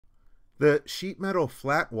The sheet metal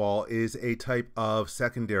flat wall is a type of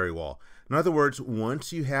secondary wall. In other words,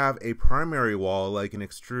 once you have a primary wall like an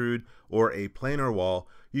extrude or a planar wall,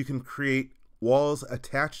 you can create walls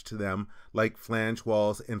attached to them like flange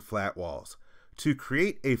walls and flat walls. To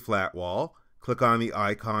create a flat wall, click on the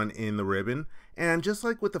icon in the ribbon, and just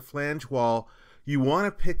like with the flange wall, you want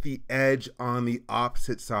to pick the edge on the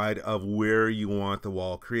opposite side of where you want the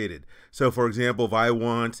wall created. So for example, if I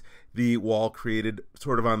want the wall created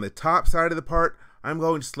sort of on the top side of the part, I'm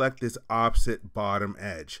going to select this opposite bottom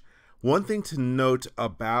edge. One thing to note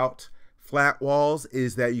about flat walls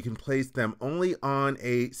is that you can place them only on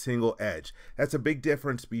a single edge. That's a big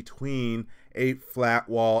difference between a flat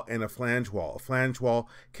wall and a flange wall. A flange wall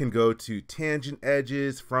can go to tangent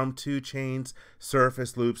edges, from two chains,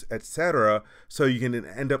 surface loops, etc. So you can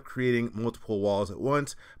end up creating multiple walls at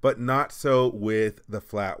once, but not so with the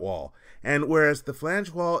flat wall. And whereas the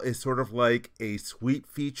flange wall is sort of like a sweep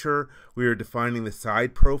feature, we are defining the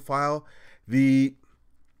side profile, the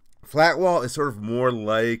flat wall is sort of more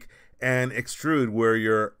like an extrude where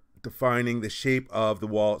you're defining the shape of the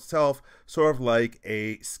wall itself, sort of like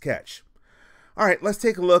a sketch. All right, let's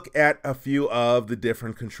take a look at a few of the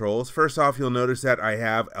different controls. First off, you'll notice that I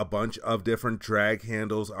have a bunch of different drag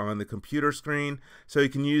handles on the computer screen, so you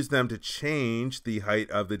can use them to change the height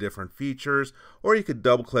of the different features, or you could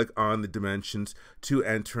double click on the dimensions to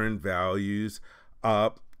enter in values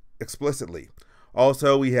explicitly.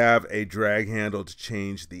 Also, we have a drag handle to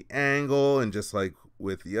change the angle, and just like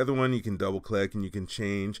with the other one, you can double click and you can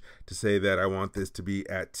change to say that I want this to be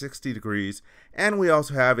at 60 degrees. And we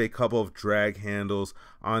also have a couple of drag handles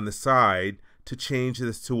on the side to change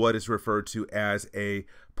this to what is referred to as a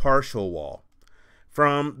partial wall.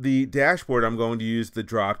 From the dashboard, I'm going to use the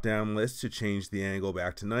drop down list to change the angle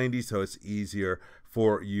back to 90 so it's easier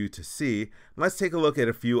for you to see. Let's take a look at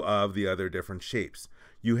a few of the other different shapes.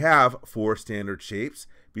 You have 4 standard shapes.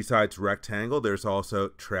 Besides rectangle, there's also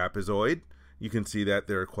trapezoid. You can see that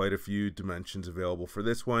there are quite a few dimensions available for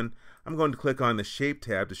this one. I'm going to click on the Shape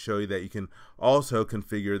tab to show you that you can also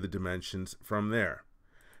configure the dimensions from there.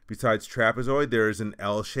 Besides trapezoid, there is an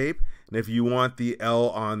L shape, and if you want the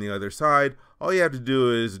L on the other side, all you have to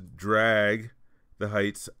do is drag the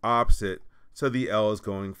heights opposite, so the L is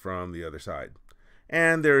going from the other side.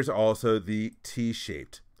 And there's also the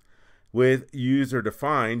T-shaped. With user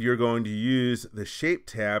defined, you're going to use the Shape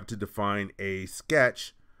tab to define a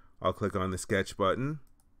sketch. I'll click on the sketch button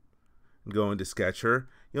and go into Sketcher.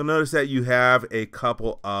 You'll notice that you have a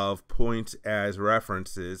couple of points as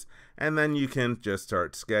references, and then you can just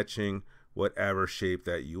start sketching whatever shape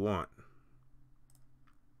that you want.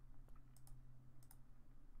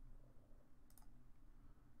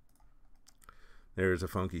 There's a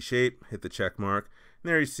funky shape. Hit the check mark,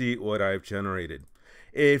 and there you see what I've generated.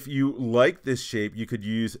 If you like this shape, you could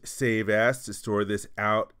use Save As to store this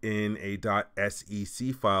out in a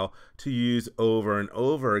 .sec file to use over and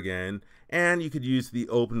over again, and you could use the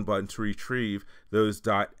Open button to retrieve those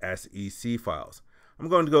 .sec files. I'm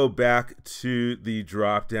going to go back to the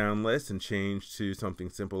drop-down list and change to something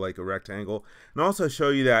simple like a rectangle, and also show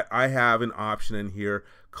you that I have an option in here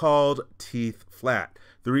called Teeth Flat.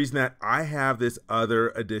 The reason that I have this other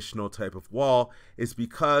additional type of wall is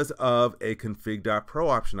because of a config.pro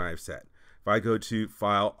option I have set. If I go to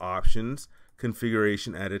File Options,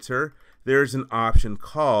 Configuration Editor, there's an option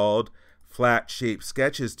called Flat Shape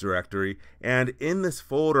Sketches directory, and in this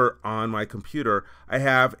folder on my computer I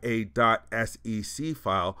have a .sec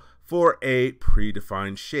file for a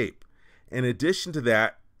predefined shape. In addition to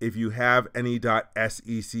that, if you have any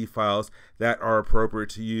 .sec files that are appropriate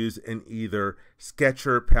to use in either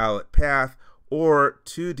Sketcher palette path or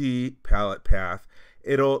 2D palette path,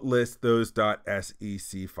 it'll list those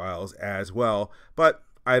 .sec files as well, but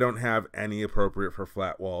I don't have any appropriate for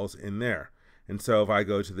flat walls in there. And so if I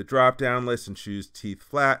go to the drop-down list and choose Teeth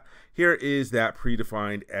Flat, here is that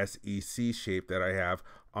predefined SEC shape that I have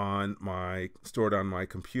stored on my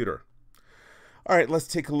computer. All right, let's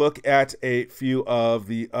take a look at a few of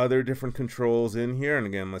the other different controls in here. And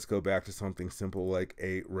again, let's go back to something simple like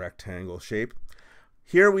a rectangle shape.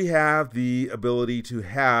 Here we have the ability to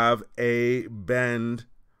have a bend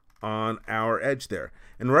on our edge there.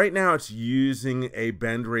 And right now it's using a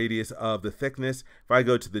bend radius of the thickness. If I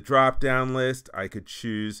go to the drop-down list, I could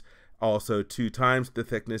choose also 2 times the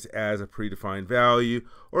thickness as a predefined value,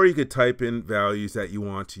 or you could type in values that you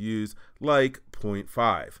want to use, like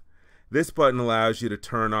 0.5. This button allows you to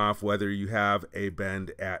turn off whether you have a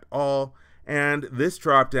bend at all, and this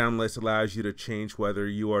drop-down list allows you to change whether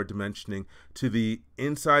you are dimensioning to the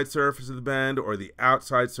inside surface of the bend or the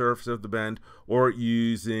outside surface of the bend, or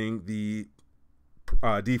using the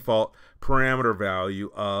default parameter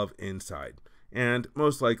value of inside. And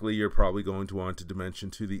most likely you're probably going to want to dimension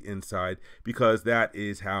to the inside because that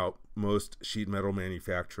is how most sheet metal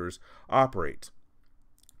manufacturers operate.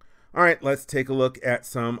 All right, let's take a look at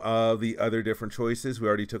some of the other different choices. We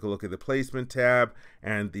already took a look at the placement tab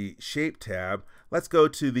and the shape tab. Let's go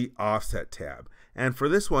to the offset tab. And for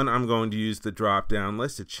this one, I'm going to use the drop down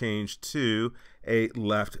list to change to a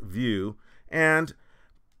left view. And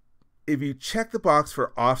if you check the box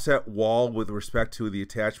for offset wall with respect to the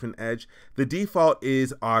attachment edge, the default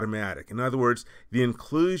is automatic. In other words, the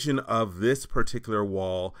inclusion of this particular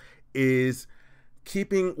wall is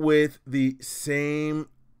keeping with the same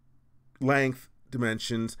length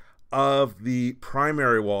dimensions of the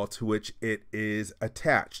primary wall to which it is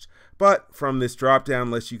attached. But from this drop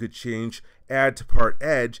down list, you could change add to part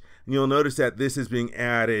edge, and you'll notice that this is being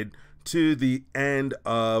added to the end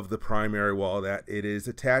of the primary wall that it is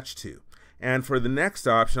attached to. And for the next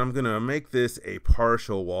option, I'm going to make this a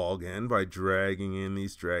partial wall again by dragging in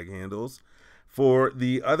these drag handles. For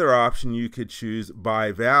the other option, you could choose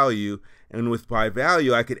by value, and with by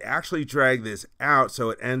value, I could actually drag this out so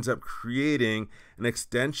it ends up creating an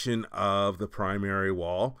extension of the primary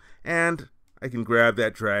wall, and I can grab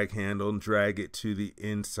that drag handle and drag it to the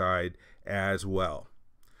inside as well.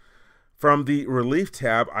 From the relief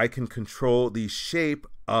tab, I can control the shape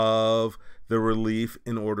of the relief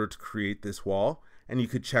in order to create this wall, and you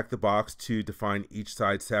could check the box to define each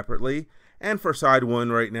side separately. And for side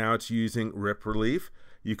 1 right now, it's using rip relief.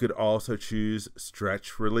 You could also choose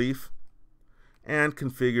stretch relief and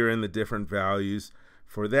configure in the different values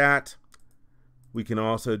for that. We can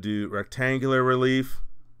also do rectangular relief.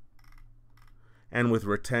 And with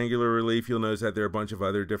rectangular relief, you'll notice that there are a bunch of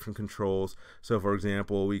other different controls. So for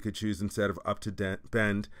example, we could choose instead of up to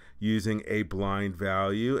bend using a blind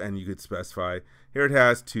value, and you could specify here it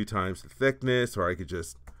has 2 times the thickness, or I could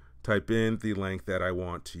just type in the length that I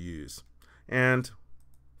want to use. And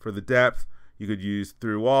for the depth, you could use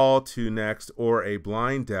through all, to next, or a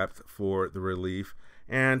blind depth for the relief.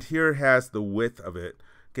 And here it has the width of it.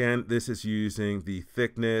 Again, this is using the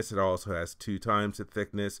thickness. It also has 2 times the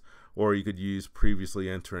thickness, or you could use previously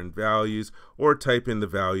entered values, or type in the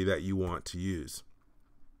value that you want to use.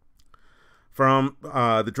 From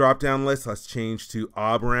the drop-down list, let's change to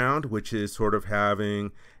obround, which is sort of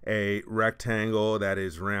having a rectangle that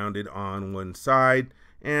is rounded on one side.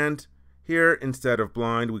 And here, instead of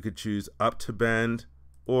blind, we could choose up to bend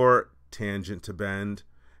or tangent to bend.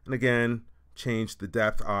 And again, change the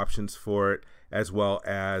depth options for it as well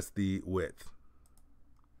as the width.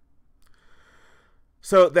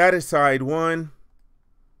 So that is side 1.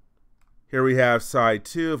 Here we have side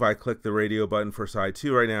 2. If I click the radio button for side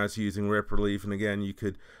 2 right now, it's using rip relief. And again, you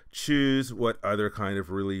could choose what other kind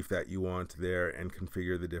of relief that you want there and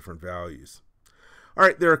configure the different values. All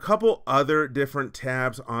right, there are a couple other different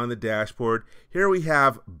tabs on the dashboard. Here we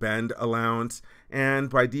have bend allowance, and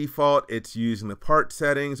by default, it's using the part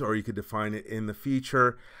settings, or you could define it in the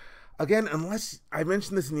feature. Again, unless I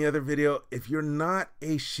mentioned this in the other video, if you're not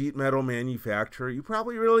a sheet metal manufacturer, you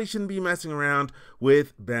probably really shouldn't be messing around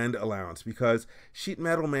with bend allowance, because sheet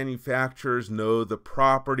metal manufacturers know the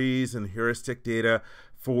properties and heuristic data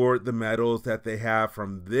for the metals that they have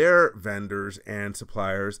from their vendors and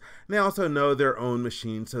suppliers. And they also know their own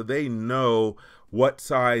machine, so they know what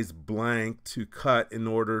size blank to cut in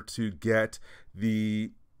order to get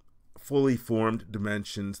the fully formed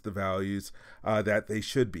dimensions, the values that they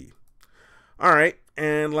should be. All right,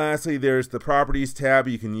 and lastly, there's the Properties tab.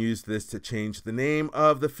 You can use this to change the name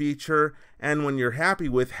of the feature, and when you're happy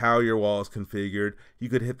with how your wall is configured, you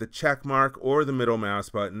could hit the check mark or the middle mouse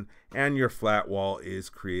button, and your flat wall is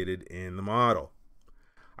created in the model.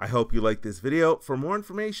 I hope you liked this video. For more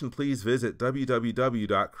information, please visit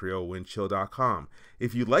www.creowindchill.com.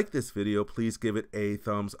 If you like this video, please give it a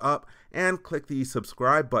thumbs up and click the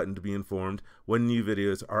subscribe button to be informed when new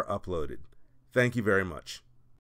videos are uploaded. Thank you very much.